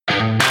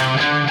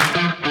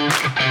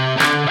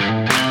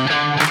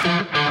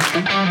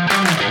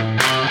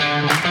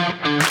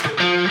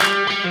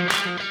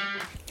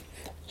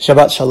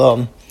Shabbat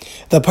Shalom.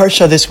 The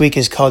Parsha this week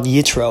is called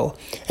Yitro,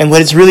 and what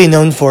it's really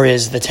known for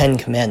is the Ten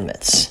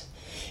Commandments.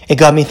 It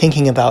got me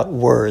thinking about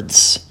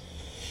words.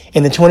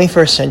 In the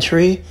 21st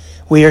century,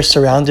 we are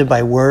surrounded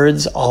by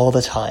words all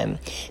the time,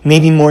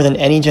 maybe more than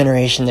any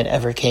generation that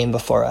ever came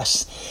before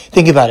us.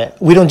 Think about it.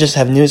 We don't just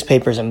have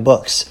newspapers and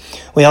books.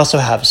 We also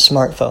have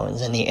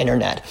smartphones and the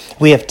internet.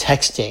 We have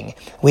texting.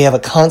 We have a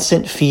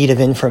constant feed of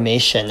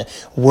information,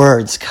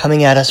 words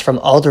coming at us from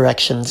all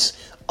directions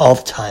all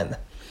the time.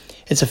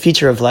 It's a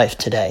feature of life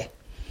today.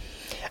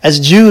 As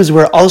Jews,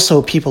 we're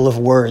also people of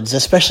words,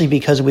 especially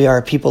because we are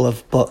a people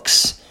of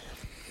books.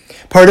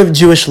 Part of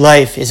Jewish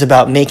life is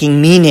about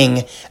making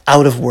meaning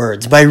out of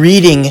words, by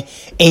reading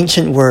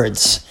ancient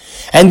words,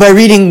 and by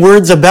reading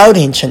words about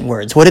ancient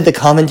words. What did the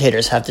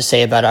commentators have to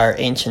say about our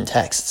ancient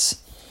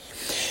texts?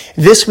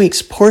 This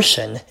week's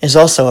portion is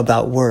also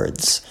about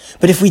words,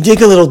 but if we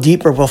dig a little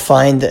deeper, we'll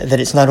find that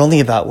it's not only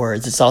about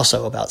words, it's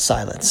also about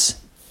silence.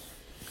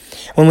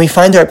 When we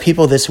find our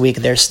people this week,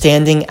 they're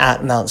standing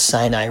at Mount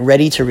Sinai,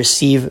 ready to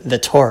receive the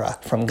Torah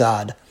from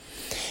God.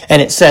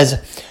 And it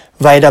says,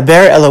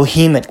 Vayidaber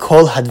Elohim et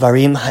kol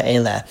hadvarim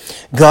ha'eleh.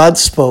 God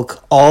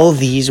spoke all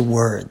these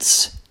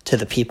words to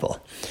the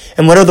people.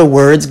 And what are the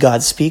words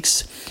God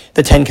speaks?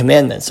 The Ten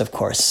Commandments, of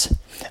course.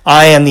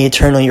 I am the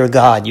eternal your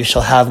God. You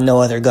shall have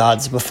no other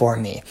gods before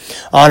me.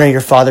 Honor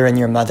your father and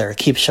your mother.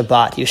 Keep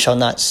Shabbat. You shall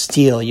not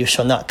steal. You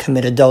shall not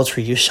commit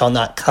adultery. You shall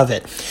not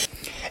covet.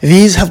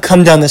 These have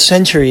come down the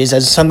centuries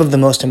as some of the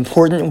most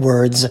important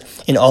words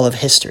in all of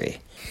history.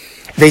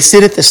 They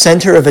sit at the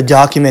center of a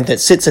document that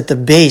sits at the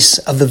base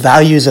of the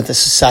values of the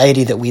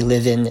society that we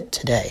live in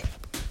today.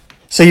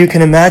 So you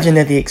can imagine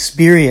that the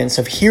experience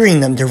of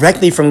hearing them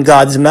directly from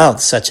God's mouth,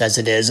 such as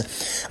it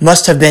is,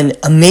 must have been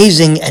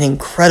amazing and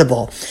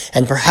incredible,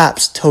 and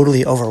perhaps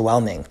totally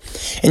overwhelming.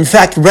 In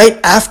fact, right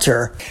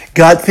after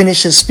God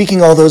finishes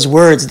speaking all those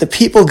words, the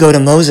people go to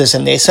Moses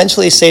and they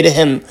essentially say to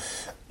him,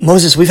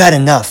 Moses, we've had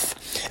enough.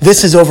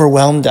 This has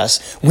overwhelmed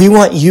us. We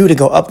want you to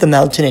go up the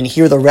mountain and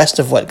hear the rest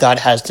of what God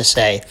has to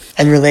say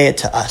and relay it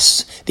to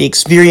us. The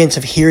experience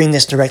of hearing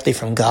this directly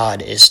from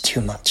God is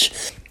too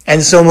much.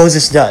 And so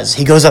Moses does.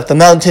 He goes up the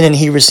mountain and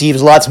he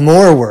receives lots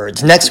more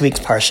words. Next week's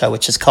Parsha,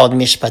 which is called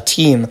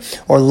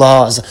Mishpatim, or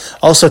laws,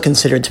 also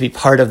considered to be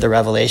part of the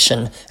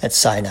revelation at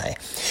Sinai.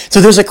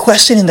 So there's a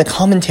question in the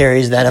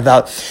commentaries that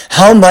about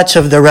how much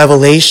of the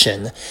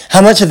revelation,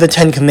 how much of the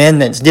Ten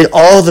Commandments did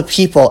all the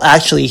people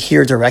actually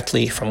hear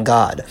directly from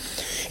God?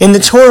 In the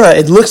Torah,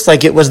 it looks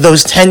like it was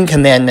those 10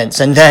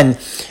 commandments, and then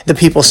the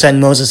people send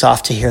Moses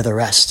off to hear the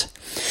rest.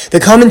 The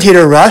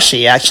commentator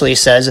Rashi actually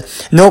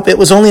says, nope, it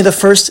was only the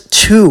first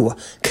 2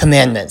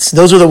 commandments.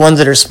 Those are the ones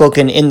that are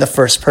spoken in the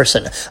first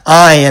person.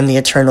 I am the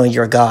eternal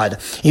your God.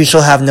 You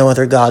shall have no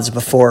other gods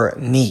before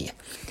me.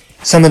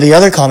 Some of the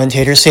other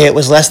commentators say it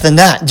was less than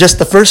that, just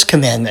the first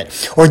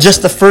commandment, or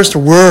just the first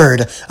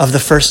word of the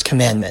first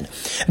commandment.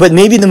 But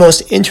maybe the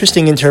most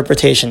interesting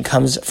interpretation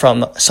comes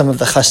from some of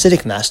the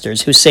Hasidic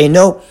masters who say,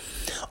 no,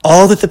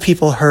 all that the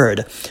people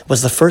heard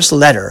was the first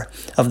letter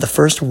of the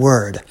first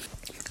word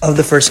of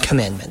the first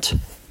commandment.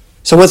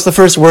 So what's the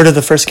first word of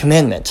the first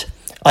commandment?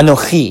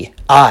 Anochi,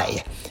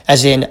 I,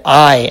 as in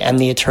I am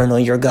the eternal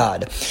your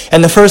God.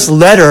 And the first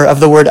letter of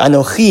the word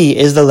Anochi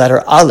is the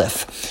letter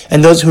Aleph.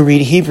 And those who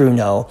read Hebrew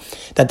know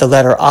that the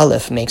letter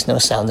Aleph makes no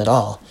sound at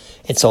all.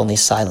 It's only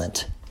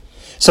silent.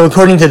 So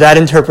according to that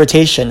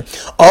interpretation,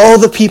 all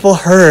the people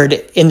heard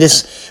in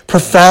this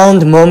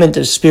profound moment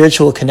of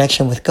spiritual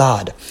connection with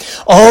God,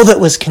 all that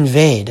was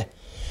conveyed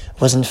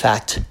was in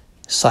fact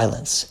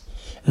silence.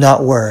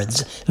 Not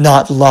words,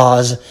 not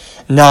laws,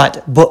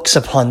 not books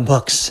upon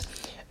books,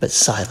 but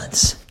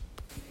silence.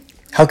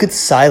 How could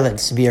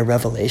silence be a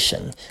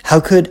revelation? How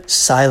could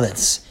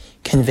silence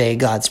convey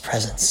God's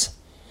presence?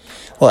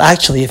 Well,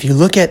 actually, if you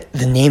look at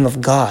the name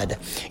of God,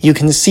 you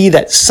can see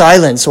that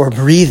silence or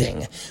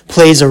breathing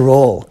plays a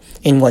role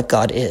in what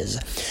God is.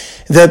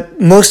 The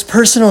most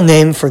personal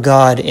name for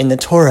God in the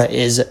Torah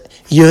is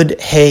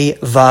Yud He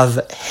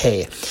Vav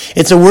He.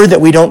 It's a word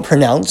that we don't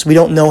pronounce. We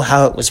don't know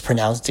how it was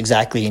pronounced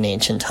exactly in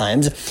ancient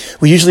times.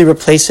 We usually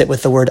replace it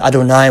with the word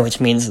Adonai, which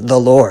means the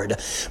Lord.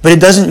 But it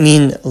doesn't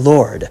mean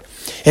Lord.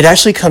 It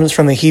actually comes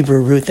from a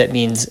Hebrew root that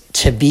means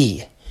to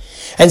be.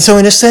 And so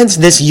in a sense,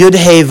 this Yud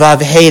He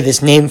Vav He,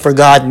 this name for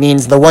God,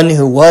 means the one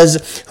who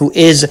was, who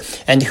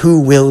is, and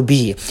who will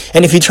be.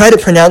 And if you try to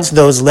pronounce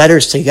those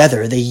letters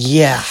together, the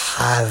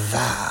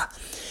Yehava,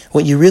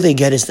 what you really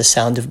get is the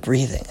sound of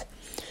breathing.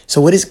 So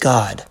what is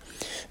God?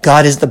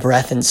 God is the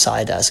breath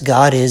inside us.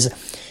 God is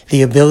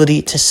the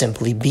ability to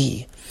simply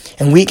be.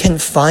 And we can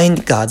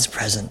find God's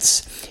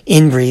presence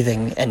in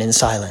breathing and in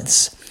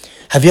silence.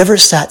 Have you ever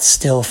sat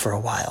still for a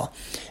while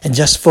and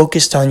just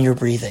focused on your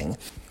breathing?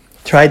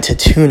 Tried to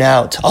tune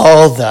out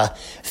all the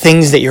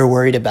things that you're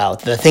worried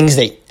about, the things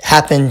that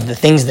happened, the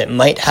things that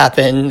might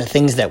happen, the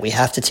things that we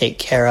have to take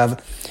care of,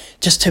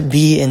 just to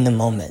be in the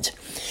moment.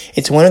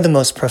 It's one of the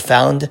most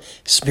profound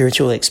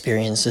spiritual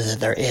experiences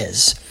that there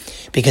is,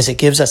 because it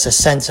gives us a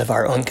sense of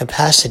our own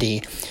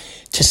capacity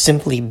to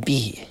simply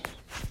be.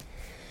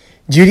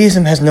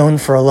 Judaism has known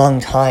for a long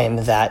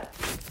time that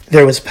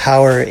there was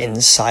power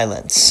in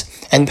silence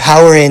and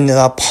power in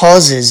the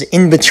pauses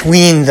in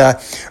between the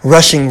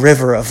rushing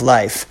river of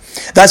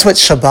life. That's what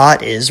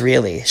Shabbat is,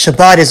 really.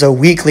 Shabbat is a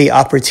weekly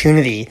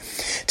opportunity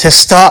to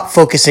stop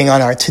focusing on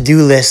our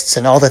to-do lists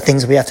and all the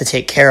things we have to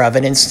take care of,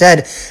 and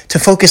instead to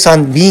focus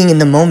on being in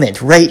the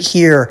moment, right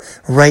here,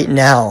 right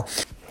now.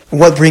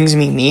 What brings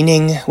me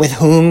meaning? With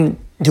whom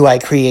do I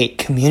create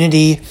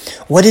community?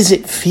 What does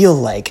it feel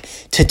like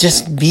to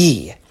just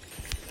be?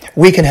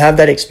 We can have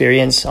that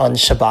experience on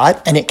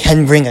Shabbat, and it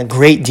can bring a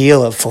great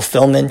deal of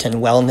fulfillment and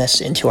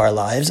wellness into our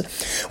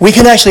lives. We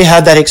can actually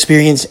have that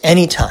experience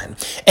anytime,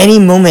 any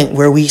moment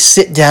where we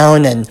sit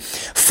down and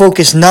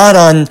focus not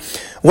on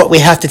what we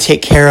have to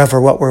take care of or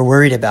what we're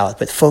worried about,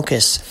 but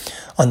focus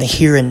on the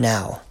here and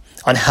now,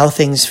 on how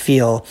things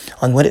feel,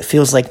 on what it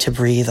feels like to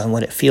breathe, on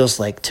what it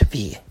feels like to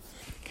be.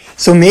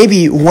 So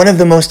maybe one of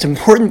the most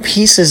important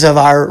pieces of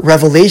our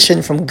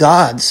revelation from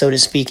God, so to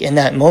speak, in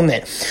that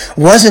moment,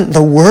 wasn't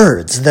the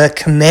words, the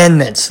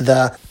commandments,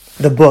 the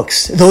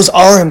books. Those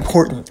are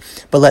important,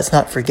 but let's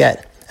not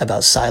forget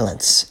about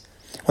silence.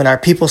 When our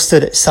people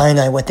stood at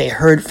Sinai, what they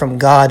heard from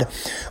God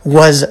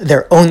was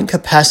their own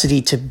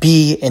capacity to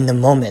be in the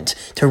moment,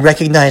 to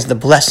recognize the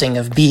blessing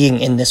of being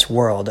in this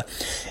world.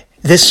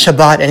 This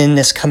Shabbat and in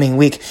this coming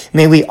week,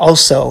 may we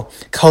also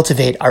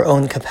cultivate our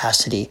own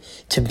capacity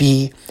to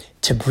be,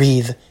 to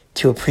breathe,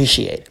 to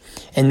appreciate,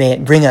 and may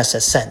it bring us a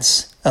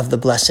sense of the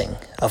blessing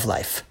of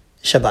life.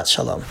 Shabbat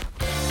Shalom.